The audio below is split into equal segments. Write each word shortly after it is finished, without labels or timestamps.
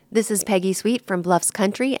This is Peggy Sweet from Bluffs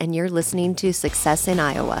Country, and you're listening to Success in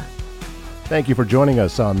Iowa. Thank you for joining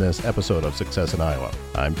us on this episode of Success in Iowa.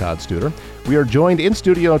 I'm Todd Studer. We are joined in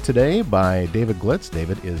studio today by David Klitz.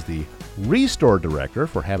 David is the Restore Director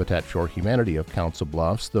for Habitat for Humanity of Council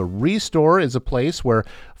Bluffs. The Restore is a place where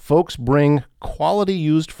folks bring quality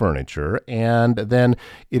used furniture, and then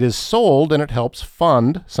it is sold and it helps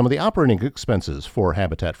fund some of the operating expenses for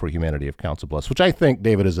Habitat for Humanity of Council Bluffs, which I think,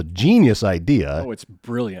 David, is a genius idea. Oh, it's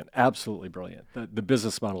brilliant. Absolutely brilliant. The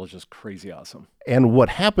business model is just crazy awesome. And what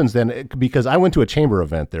happens then, because I went to a chamber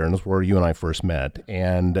event there, and that's where you and I first met,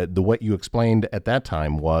 and what you explained at that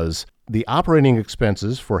time was the operating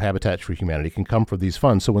expenses for Habitat for Humanity can come from these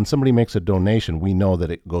funds. So when somebody makes a donation, we know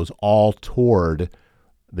that it goes all toward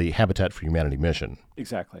the Habitat for Humanity mission.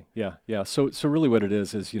 Exactly. Yeah. So really what it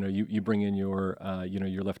is you bring in your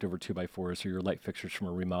your leftover 2x4s or your light fixtures from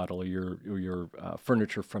a remodel or your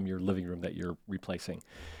furniture from your living room that you're replacing.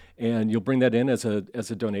 And you'll bring that in as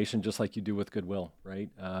a donation, just like you do with Goodwill, right?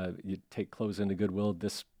 You take clothes into Goodwill.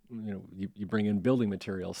 You bring in building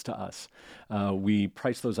materials to us. We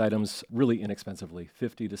price those items really inexpensively,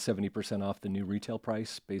 50 to 70% off the new retail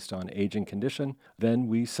price based on age and condition. Then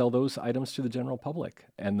we sell those items to the general public.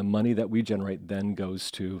 And the money that we generate then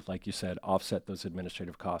goes to, like you said, offset those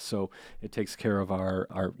administrative costs. So it takes care of our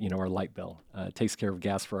light bill. It takes care of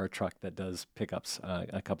gas for our truck that does pickups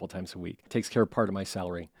a couple times a week. It takes care of part of my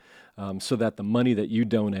salary. So that the money that you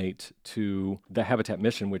donate to the Habitat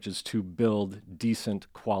mission, which is to build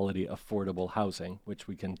decent, quality, affordable housing, which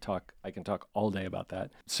I can talk all day about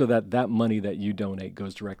that, so that money that you donate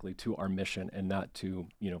goes directly to our mission and not to,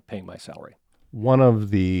 paying my salary. One of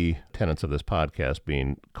the tenets of this podcast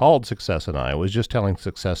being called Success in Iowa is just telling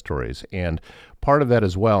success stories. And part of that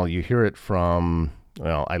as well, you hear it from,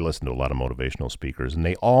 I listen to a lot of motivational speakers, and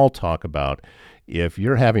they all talk about if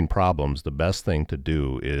you're having problems, the best thing to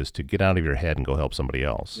do is to get out of your head and go help somebody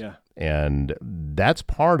else. Yeah. And that's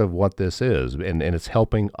part of what this is. And it's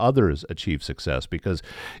helping others achieve success, because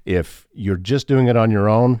if you're just doing it on your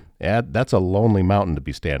own, that's a lonely mountain to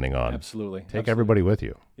be standing on. Absolutely. Take everybody with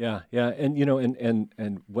you. Yeah. And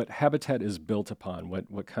and what Habitat is built upon,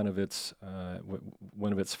 what kind of its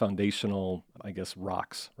one of its foundational,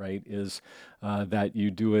 rocks, right, is that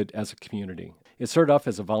you do it as a community. It started off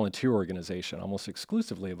as a volunteer organization, almost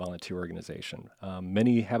exclusively a volunteer organization.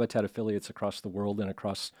 Many Habitat affiliates across the world and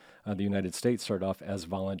across the United States started off as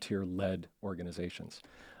volunteer-led organizations.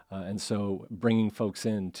 And so bringing folks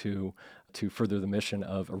in to further the mission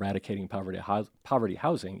of eradicating poverty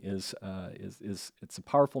housing is it's a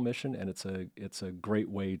powerful mission, and it's a great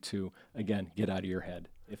way to, again, get out of your head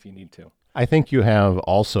if you need to. I think you have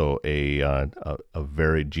also a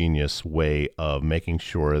very genius way of making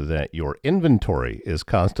sure that your inventory is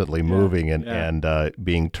constantly moving and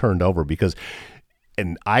being turned over,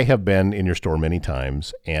 and I have been in your store many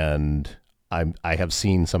times, and I have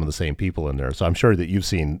seen some of the same people in there. So I'm sure that you've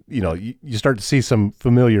seen, you start to see some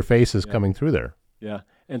familiar faces coming through there. Yeah.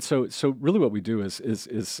 And so really what we do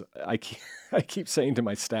is I keep saying to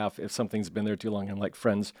my staff, if something's been there too long, I'm like,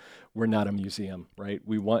 friends, we're not a museum, right?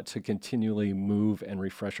 We want to continually move and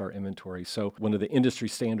refresh our inventory. So one of the industry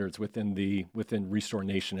standards within Restore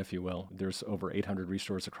Nation, if you will, there's over 800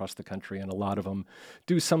 restores across the country, and a lot of them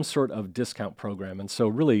do some sort of discount program. And so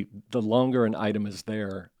really, the longer an item is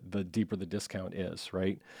there, the deeper the discount is,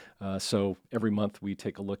 right? So every month we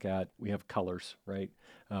take a look at, we have colors, right?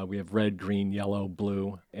 We have red, green, yellow,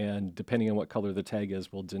 blue, and depending on what color the tag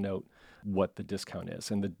is, will denote what the discount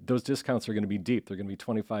is. And those discounts are going to be deep. They're going to be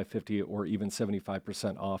 25, 50, or even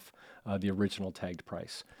 75% off the original tagged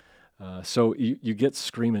price. So you get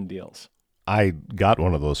screaming deals. I got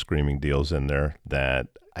one of those screaming deals in there that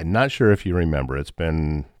I'm not sure if you remember. It's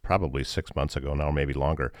been probably 6 months ago now, maybe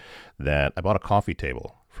longer, that I bought a coffee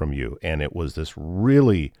table from you, and it was this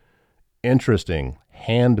really interesting,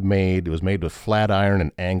 handmade. It was made with flat iron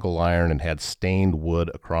and angle iron and had stained wood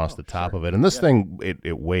across the top of it. And this thing,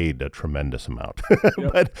 it weighed a tremendous amount,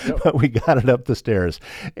 but we got it up the stairs,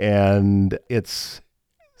 and it's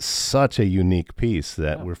such a unique piece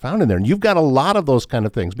that we're found in there. And you've got a lot of those kind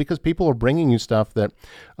of things, because people are bringing you stuff that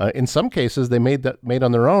in some cases they made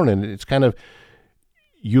on their own. And it's kind of,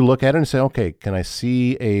 you look at it and say, okay, can I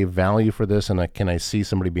see a value for this? And can I see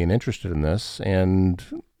somebody being interested in this?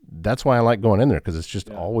 And that's why I like going in there, because it's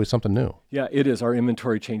just always something new. Yeah, it is. Our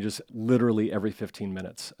inventory changes literally every 15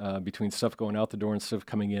 minutes between stuff going out the door and stuff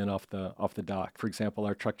coming in off the dock. For example,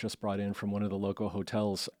 our truck just brought in from one of the local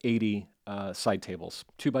hotels 80 side tables,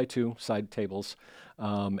 2x2 side tables,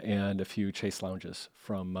 and a few chase lounges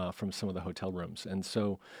from some of the hotel rooms. And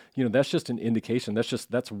so, that's just an indication.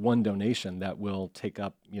 That's one donation that will take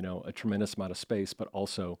up, a tremendous amount of space, but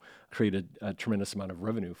also create a tremendous amount of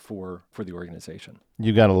revenue for the organization.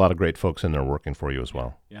 You got a lot of great folks in there working for you as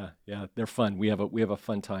well. Yeah, they're fun. We have a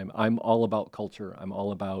fun time. I'm all about culture. I'm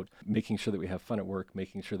all about making sure that we have fun at work,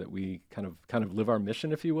 making sure that we kind of live our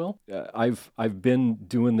mission, if you will. I've been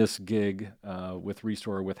doing this gig with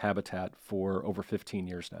Restore with Habitat for over 15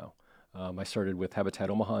 years now. I started with Habitat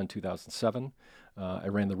Omaha in 2007. I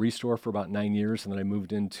ran the Restore for about 9 years, and then I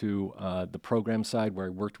moved into the program side where I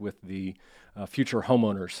worked with the future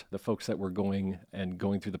homeowners, the folks that were going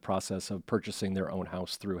through the process of purchasing their own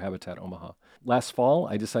house through Habitat Omaha. Last fall,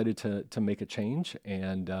 I decided to make a change,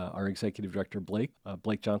 and our executive director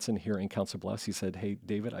Blake Johnson here in Council Bluffs, he said, "Hey,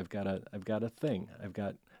 David, I've got a thing. I've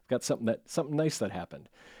got something nice that happened."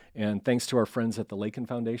 And thanks to our friends at the Lakin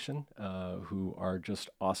Foundation, who are just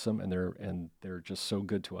awesome, and they're just so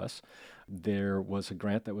good to us. There was a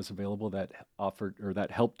grant that was available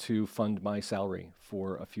that helped to fund my salary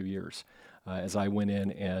for a few years, as I went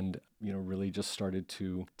in and really just started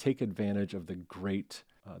to take advantage of the great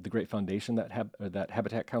foundation that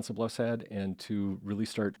Habitat Council Bluffs had, and to really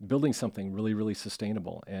start building something really, really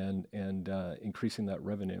sustainable and increasing that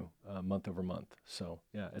revenue month over month. So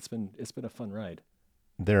yeah, it's been a fun ride.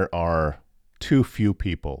 There are too few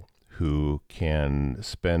people who can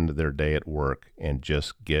spend their day at work and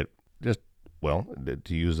just well,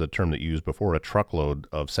 to use the term that you used before, a truckload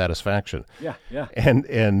of satisfaction. Yeah.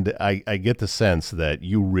 And I get the sense that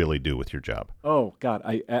you really do with your job. Oh God,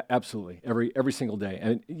 absolutely every single day.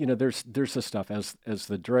 And there's this stuff as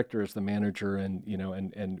the director, as the manager, and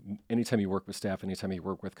and anytime you work with staff, anytime you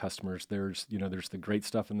work with customers, there's the great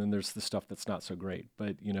stuff, and then there's the stuff that's not so great.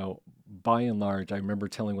 But by and large, I remember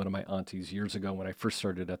telling one of my aunties years ago when I first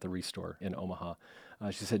started at the Restore in Omaha.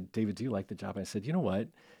 She said, "David, do you like the job?" I said, "You know what?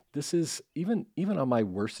 This is even on my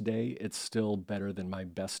worst day, it's still better than my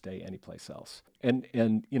best day anyplace else." And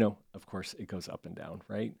of course, it goes up and down,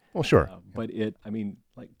 right? Well, sure. But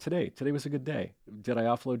like today was a good day. Did I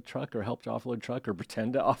offload truck or help to offload truck or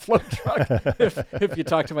pretend to offload truck? if you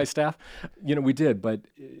talk to my staff, we did. But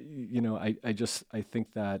I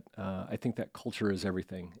think that culture is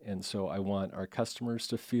everything, and so I want our customers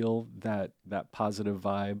to feel that positive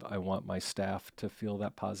vibe. I want my staff to feel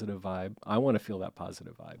that positive vibe. I want to feel that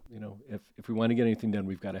positive vibe. If we want to get anything done,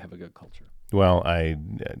 we've got to have a good culture. Well,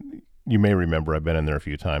 you may remember I've been in there a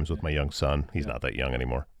few times with my young son. He's not that young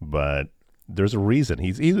anymore, but there's a reason.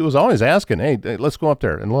 He was always asking, hey, let's go up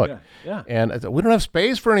there and look. Yeah. And I said, we don't have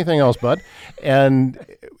space for anything else, bud. And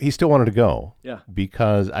he still wanted to go. Yeah.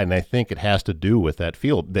 And I think it has to do with that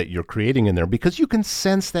field that you're creating in there, because you can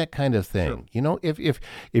sense that kind of thing. Sure.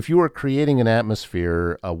 If you are creating an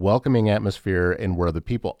atmosphere, a welcoming atmosphere, and where the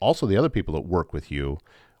other people that work with you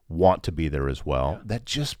want to be there as well, that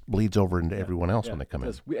just bleeds over into everyone else when they come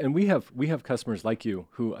in. And we have customers like you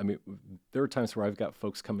who, there are times where I've got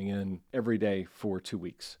folks coming in every day for 2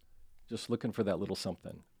 weeks, just looking for that little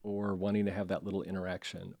something, or wanting to have that little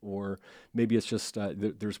interaction, or maybe it's just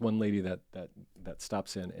there's one lady that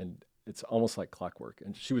stops in, and it's almost like clockwork.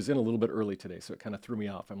 And she was in a little bit early today, so it kind of threw me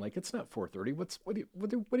off. I'm like, it's not 4:30.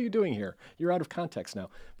 What are you doing here? You're out of context now.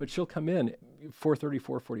 But she'll come in 4:30,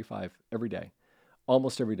 4:45 every day.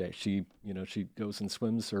 Almost every day. She goes and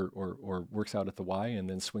swims or works out at the Y, and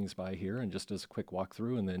then swings by here and just does a quick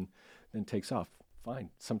walkthrough, and then takes off.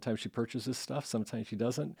 Fine. Sometimes she purchases stuff. Sometimes she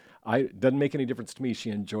doesn't. It doesn't make any difference to me.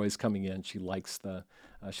 She enjoys coming in. She likes the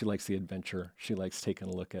adventure. She likes taking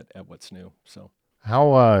a look at what's new. So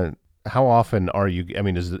how often are you?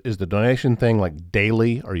 Is the donation thing like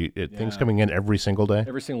daily? Are you things coming in every single day?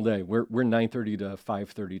 Every single day. We're 9:30 to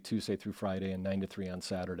 5:30 Tuesday through Friday, and 9 to 3 on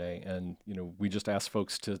Saturday. And we just ask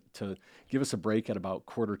folks to give us a break at about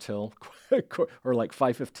quarter till, or like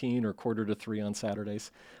 5:15 or quarter to 3 on Saturdays,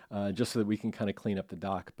 just so that we can kind of clean up the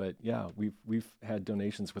dock. But yeah, we've had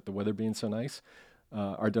donations with the weather being so nice.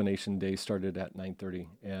 Our donation day started at 9:30,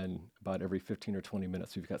 and about every 15 or 20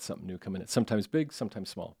 minutes, we've got something new coming in. Sometimes big, sometimes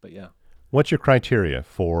small, but yeah. What's your criteria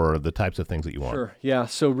for the types of things that you want? Sure. Yeah.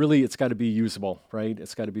 So really, it's got to be usable, right?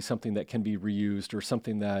 It's got to be something that can be reused, or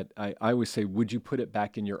something that I always say, would you put it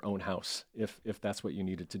back in your own house if that's what you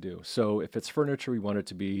needed to do? So if it's furniture, we want it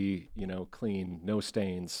to be, clean, no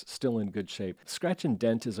stains, still in good shape. Scratch and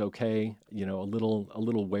dent is okay. A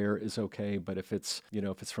little wear is okay. But if it's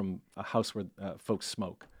from a house where folks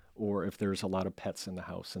smoke, or if there's a lot of pets in the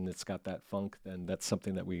house and it's got that funk, then that's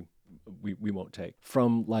something that we we won't take.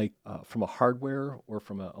 From from a hardware or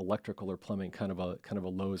from an electrical or plumbing kind of a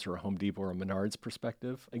Lowe's or a Home Depot or a Menards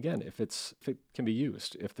perspective, again, if it can be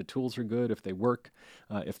used, if the tools are good, if they work,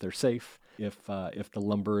 if they're safe, if the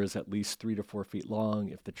lumber is at least 3 to 4 feet long,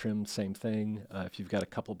 if the trim, same thing, if you've got a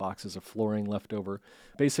couple boxes of flooring left over,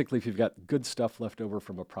 basically if you've got good stuff left over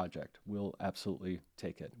from a project, we'll absolutely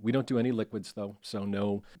take it. We don't do any liquids though, so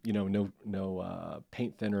no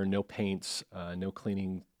paint thinner, no paints, no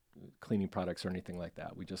cleaning products or anything like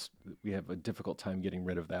that. We have a difficult time getting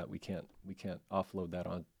rid of that. We can't offload that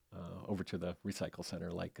on over to the recycle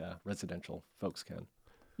center like residential folks can.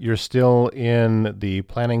 You're still in the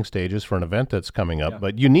planning stages for an event that's coming up,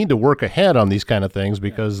 but you need to work ahead on these kind of things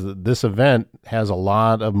because this event has a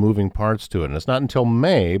lot of moving parts to it. And it's not until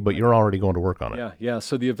May, but you're already going to work on it. Yeah.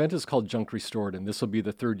 So the event is called Junk Restored, and this will be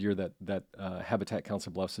the third year that Habitat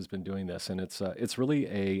Council Bluffs has been doing this. And it's really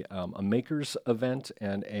a makers event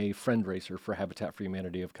and a friend racer for Habitat for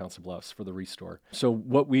Humanity of Council Bluffs for the Restore. So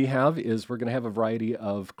what we have is we're going to have a variety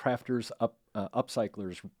of crafters,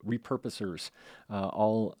 upcyclers, repurposers,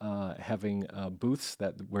 all having booths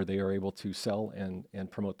where they are able to sell and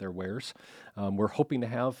promote their wares. We're hoping to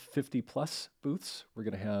have 50 plus booths. We're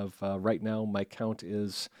going to have, right now, my count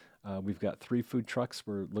is we've got 3 food trucks.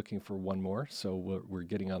 We're looking for 1 more, so we're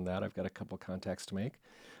getting on that. I've got a couple contacts to make.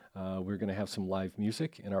 We're going to have some live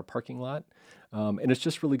music in our parking lot, and it's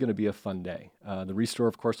just really going to be a fun day. The Restore,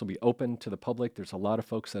 of course, will be open to the public. There's a lot of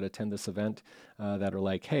folks that attend this event that are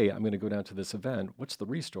like, hey, I'm going to go down to this event. What's the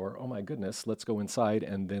Restore? Oh, my goodness, let's go inside,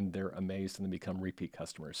 and then they're amazed and then become repeat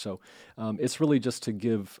customers. So it's really just to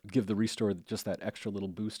give the Restore just that extra little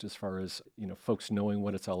boost as far as folks knowing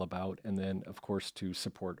what it's all about, and then, of course, to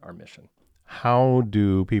support our mission. How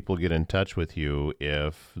do people get in touch with you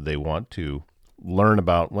if they want to learn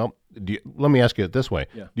about, let me ask you it this way.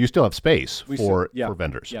 Do you still have space for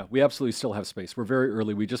vendors? Yeah, we absolutely still have space. We're very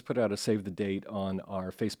early. We just put out a save the date on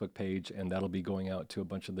our Facebook page, and that'll be going out to a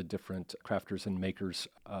bunch of the different crafters and makers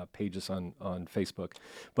pages on Facebook.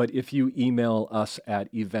 But if you email us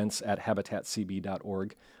at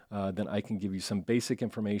events@habitatscb.org, then I can give you some basic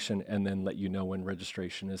information and then let you know when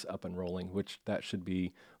registration is up and rolling, which that should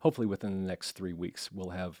be hopefully within the next 3 weeks. We'll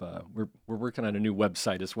have we're working on a new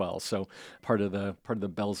website as well. So part of the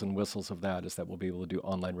bells and whistles of that is that we'll be able to do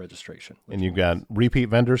online registration. And you've got repeat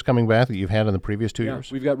vendors coming back that you've had in the previous 2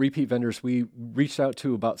 years? We've got repeat vendors. We reached out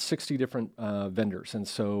to about 60 different vendors, and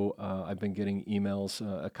so I've been getting emails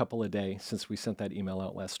a couple a day since we sent that email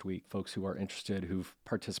out last week. Folks who are interested, who've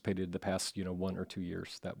participated the past 1 or 2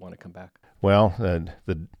 years that want to come back. Well,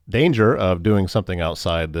 the danger of doing something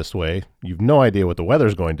outside this way, you've no idea what the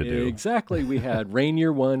weather's going to do. Exactly. We had rain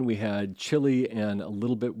year 1, we had chilly and a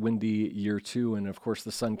little bit windy year 2, and of course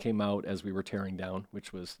the sun came out as we were tearing down,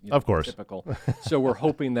 which was of course typical. So we're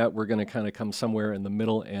hoping that we're going to kind of come somewhere in the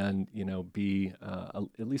middle and be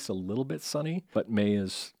at least a little bit sunny. But May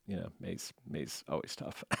is May's always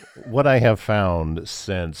tough. What I have found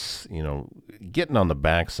since getting on the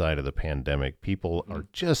backside of the pandemic, people are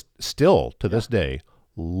just still to this day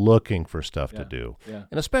looking for stuff to do, and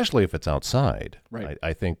especially if it's outside. Right.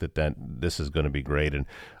 I think that this is going to be great. And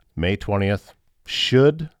May 20th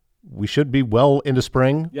we should be well into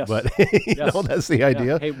spring, but that's the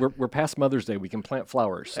idea. Hey, we're past Mother's Day. We can plant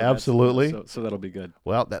flowers. So absolutely. So that'll be good.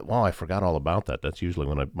 Well, I forgot all about that. That's usually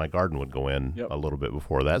when my garden would go in a little bit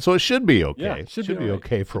before that. So it should be okay. Yeah, should be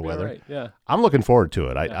okay for weather. Right. Yeah. I'm looking forward to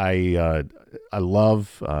it. I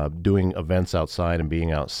love doing events outside and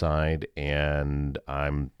being outside, and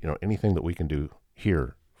I'm anything that we can do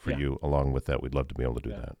here for you along with that, we'd love to be able to do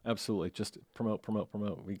that. Absolutely. Just promote.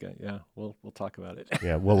 We got we'll talk about it.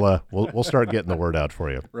 Yeah, we'll start getting the word out for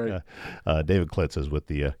you. Right. David Klitz is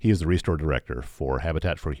he is the Restore Director for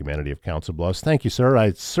Habitat for Humanity of Council Bluffs. Thank you, sir.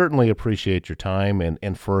 I certainly appreciate your time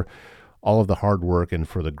and for all of the hard work and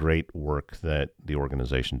for the great work that the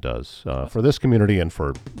organization does for this community and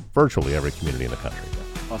for virtually every community in the country.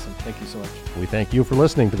 Awesome. Thank you so much. We thank you for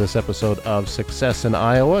listening to this episode of Success in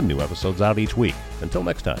Iowa. New episodes out each week. Until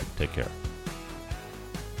next time, take care.